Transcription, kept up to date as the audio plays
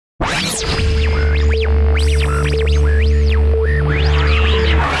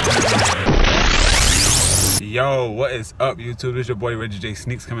Yo, what is up, YouTube? This is your boy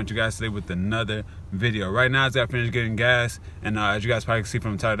ReggieJaySneakz coming to you guys today with another video. Right now, I just finished getting gas, and as you guys probably can see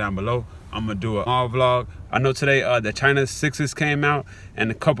from the title down below, I'm gonna do a mall vlog. I know today the China 6s came out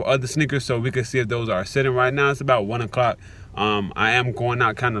and a couple other sneakers, so we can see if those are sitting. Right now, it's about 1 o'clock. I am going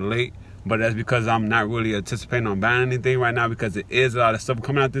out kind of late, but that's because I'm not really anticipating on buying anything right now because it is a lot of stuff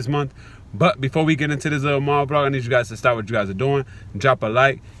coming out this month. But before we get into this little mall vlog, I need you guys to stop what you guys are doing, drop a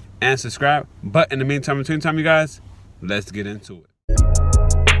like, and subscribe. But in the meantime, between time, you guys, let's get into it.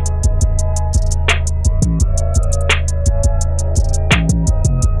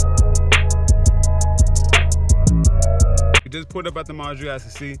 We just pulled up at the mall, as you guys can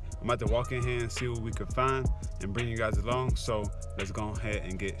see. I'm about to walk in here and see what we can find and bring you guys along. So let's go ahead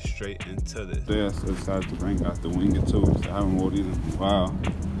and get straight into this. Yeah, so I decided to bring out the wing and tools. I haven't worn these in a while.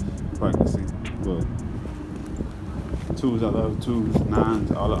 You probably can see. Look. Tools, I love tools,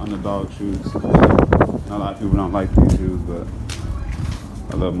 9s, all the underdog shoes. Not a lot of people don't like these shoes, but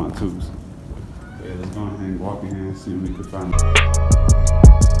I love my tools. So yeah, let's go ahead and walk in here and see what we can find.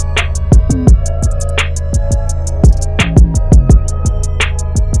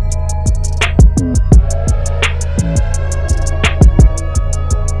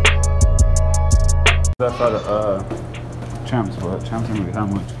 That's out of Champs, but Champs ain't really how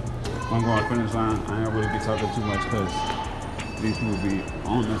much. I'm going to finish line. I ain't really be talking too much because these will be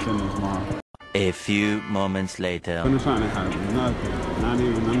on the finish line. A few moments later. Finish line ain't have nothing. Not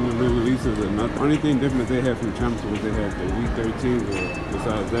even none of the new releases or nothing. Only thing different they had from Champs was they had the week 13, but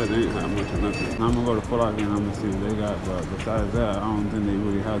besides that, they ain't have much of nothing. Now I'm going to go to Foot Locker and I'm going to see what they got, but besides that, I don't think they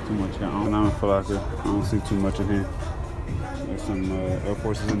really have too much here. I'm in Foot Locker. I don't see too much in here. There's some Air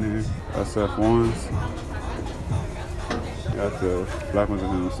Forces in there. SF1s. Got the black ones in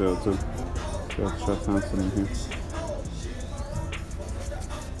here on sale too. Got the short time in here.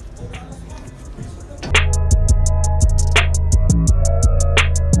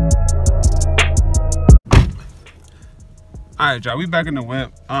 Alright, y'all, we back in the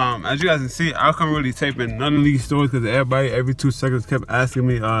whip. As you guys can see, I couldn't really tape in none of these stores because everybody every 2 seconds kept asking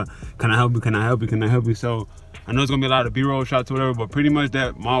me, can I help you, can I help you, can I help you? So I know it's gonna be a lot of B-roll shots or whatever, but pretty much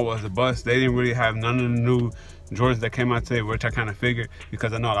that mall was a bust. They didn't really have none of the new Jordans that came out today, which I kind of figured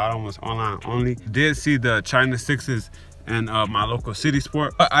because I know a lot of them was online only. Did see the China 6s and my local City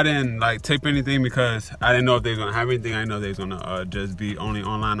Sport, but I didn't like tape anything because I didn't know if they was gonna have anything. I didn't know they was gonna just be only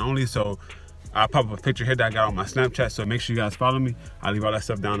online only. So I'll pop up a picture here that I got on my Snapchat, so make sure you guys follow me. I'll leave all that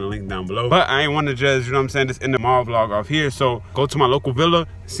stuff down in the link down below. But I ain't want to just, you know what I'm saying, just end the mall vlog off here. So go to my local villa,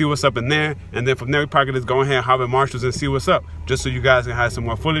 see what's up in there, and then from there we probably just go ahead and hop at Marshalls and see what's up, just so you guys can have some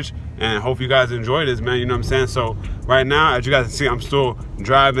more footage. And hope you guys enjoy this, man, you know what I'm saying? So right now, as you guys can see, I'm still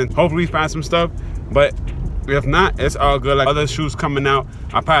driving. Hopefully we find some stuff, but if not, it's all good. Like other shoes coming out,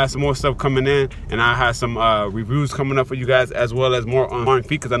 I probably have some more stuff coming in, and I have some reviews coming up for you guys, as well as more on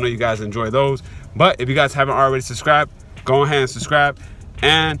feet, because I know you guys enjoy those. But if you guys haven't already subscribed, go ahead and subscribe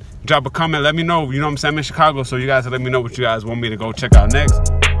and drop a comment. Let me know, you know what I'm saying, I'm in Chicago, so you guys let me know what you guys want me to go check out next.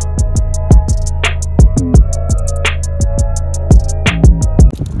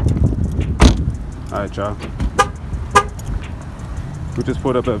 All right, y'all. We just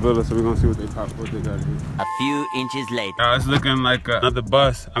pulled up at Villa, so we're gonna see what they got here. A few inches later. It's looking like another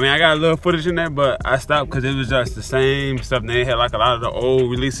bus. I mean, I got a little footage in there, but I stopped because it was just the same stuff. They had like a lot of the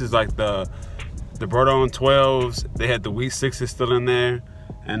old releases, like the Brodo 12s. They had the Week 6s still in there.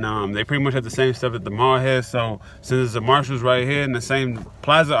 And they pretty much had the same stuff at the mall here. So since it's the Marshalls right here in the same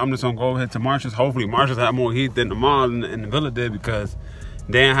plaza, I'm just gonna go ahead to Marshalls. Hopefully Marshalls have more heat than the mall and the Villa did, because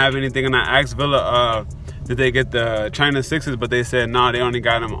they didn't have anything. And I asked Villa, did they get the China 6s? But they said, no, they only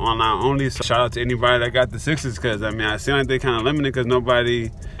got them online only. So shout out to anybody that got the 6s, because I mean, I seem like they kind of limited because nobody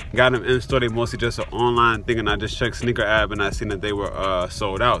got them in store. They mostly just an online thing, and I just checked Sneaker app and I seen that they were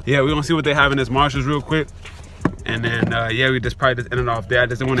sold out. Yeah, we're gonna see what they have in this Marshalls real quick. And then, yeah, we probably just ended off there. I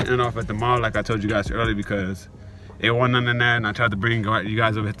just didn't want to end off at the mall like I told you guys earlier, because it wasn't nothing in there, and I tried to bring you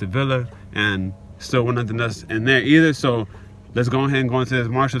guys over to Villa, and still wasn't nothing else in there either. So let's go ahead and go into this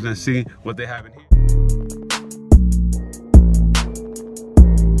Marshalls and see what they have in here.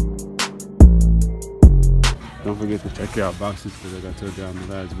 Don't forget to check out boxes, because like I told you in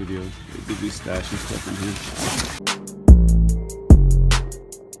the last video, they did be stashing stuff in here.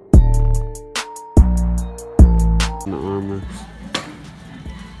 The armor.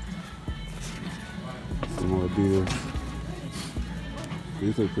 Some more Adidas.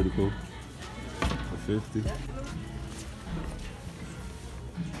 These look pretty cool. For 50.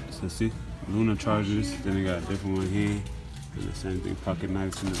 So see, Luna chargers. Then they got a different one here. And the same thing, pocket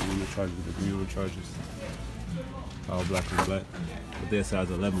knives and the Luna chargers, the green chargers. All black and black. But they're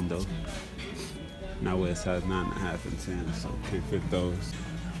size 11 though. And I wear size 9.5 and 10, so can't fit those.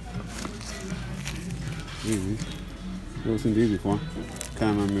 Easy. Never seen these before.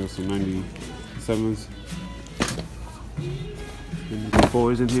 Kind of remind me of some 97s. And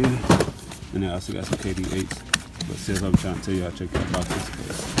 4s in here. And I also got some KD8s. But since I'm trying to tell you, I'll check that boxes.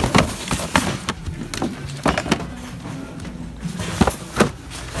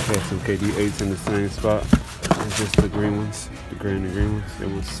 I have some KD8s in the same spot. It's just the green ones, the gray and the green ones. They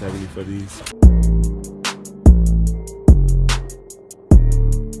want 70 for these.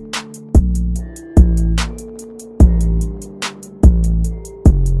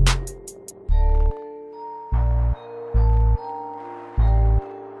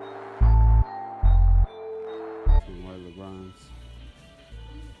 Some white LeBrons,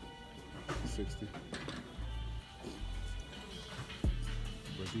 60.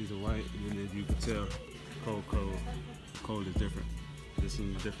 But these are white, and as you can tell, cold is different. This is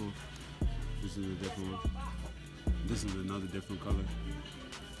a different one. This is a different one. This is another different color.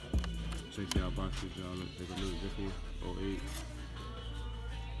 Check y'all boxes, y'all look. There's another different one.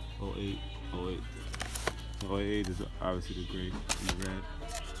 08. 08. 08. So 08 is obviously the gray and the red.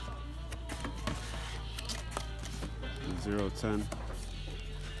 010.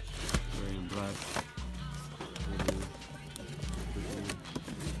 Gray and black.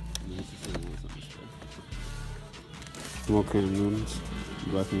 More Cam Newtons,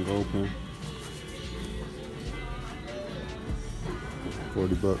 black and gold pen.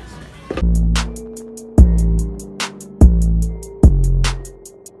 $40.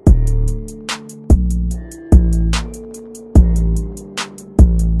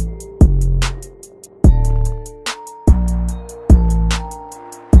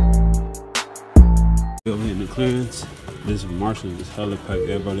 Over here in the clearance, this is Marshall, just hella packed.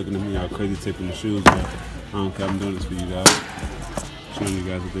 Everybody looking at me all crazy taping the shoes, but I don't care, I'm doing this for you guys. Showing you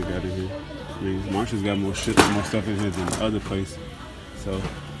guys what they got in here. I mean, Marshall's got more shit, more stuff in here than the other place. So,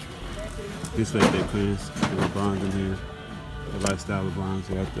 this like their clearance. They got LeBrons in here. The lifestyle LeBrons.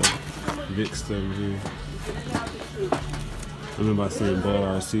 They got the Vic stuff in here. I remember I seen Ball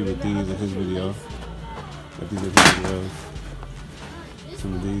RC with these in his video. Got these in here as well.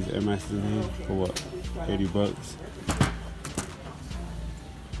 Some of these Air Maxes in here for what? $80.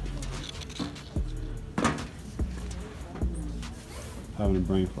 Having a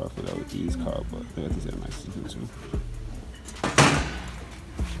brain fart for that with these cars, but they got these Air Maxes in too.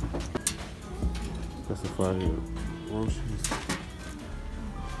 That's the fire roaches.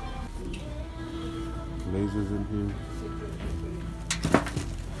 Lasers in here.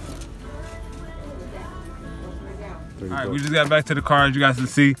 Alright, we just got back to the car. As you guys can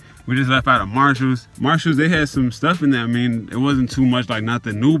see, we just left out of Marshall's. Marshall's, they had some stuff in there. I mean, it wasn't too much, like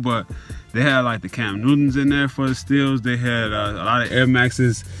nothing new, but they had like the Cam Newtons in there for the steals. They had a lot of Air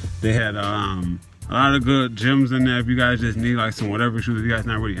Maxes. They had a lot of good gyms in there. If you guys just need like some whatever shoes, if you guys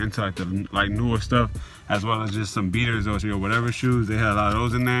not really into like the newer stuff, as well as just some beaters or whatever shoes, they had a lot of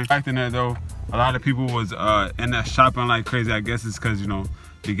those in there. Back in there though, a lot of people was in there shopping like crazy. I guess it's because, you know,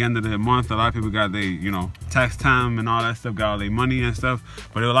 the end of the month, a lot of people got their, you know, tax time and all that stuff, got all their money and stuff.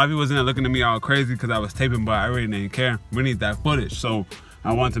 But a lot of people was in there looking at me all crazy because I was taping, but I really didn't care. We need that footage. So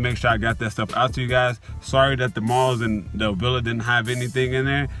I wanted to make sure I got that stuff out to you guys. Sorry that the malls and the villa didn't have anything in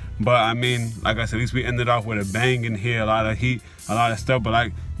there. But I mean, like I said, at least we ended off with a bang in here, a lot of heat, a lot of stuff. But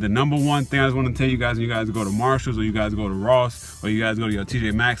like the number one thing I just want to tell you guys, when you guys go to Marshall's or you guys go to Ross or you guys go to your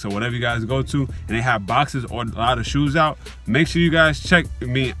TJ Maxx or whatever you guys go to, and they have boxes or a lot of shoes out, make sure you guys check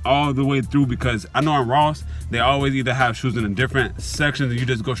me all the way through, because I know in Ross, they always either have shoes in a different sections and you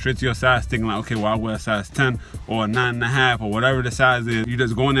just go straight to your size thinking like, okay, well I wear a size 10 or 9.5 or whatever the size is. You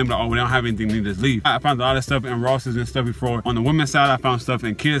just go in there and be like, oh, we don't have anything, you just leave. I found a lot of stuff in Ross's and stuff before. On the women's side, I found stuff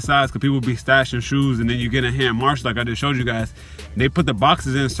in kids size because people be stashing shoes, and then you get in here in Marshall, like I just showed you guys, they put the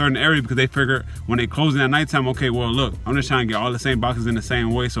boxes in certain areas because they figure when they close in at nighttime, okay, well look, I'm just trying to get all the same boxes in the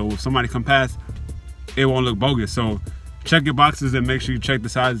same way, so if somebody come past, it won't look bogus. So check your boxes and make sure you check the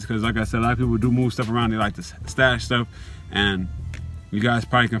sizes, because like I said, a lot of people do move stuff around. They like to stash stuff, and you guys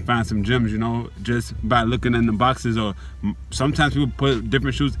probably can find some gems, you know, just by looking in the boxes. Or sometimes people put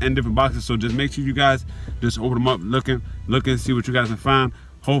different shoes in different boxes, so just make sure you guys just open them up, look and see what you guys can find.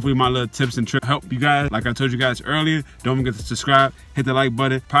 Hopefully my little tips and tricks help you guys. Like I told you guys earlier, don't forget to subscribe, hit the like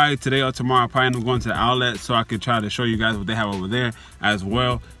button. Probably today or tomorrow, I probably end up going to the outlet so I could try to show you guys what they have over there as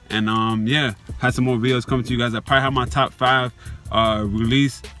well. And yeah, had some more videos coming to you guys. I probably have my top 5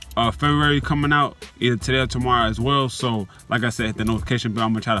 release February coming out either today or tomorrow as well. So like I said, hit the notification bell.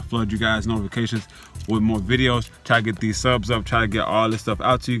 I'm gonna try to flood you guys notifications with more videos, try to get these subs up, try to get all this stuff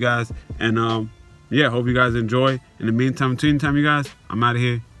out to you guys. And yeah, hope you guys enjoy. In the meantime, until you guys, I'm out of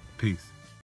here. Peace.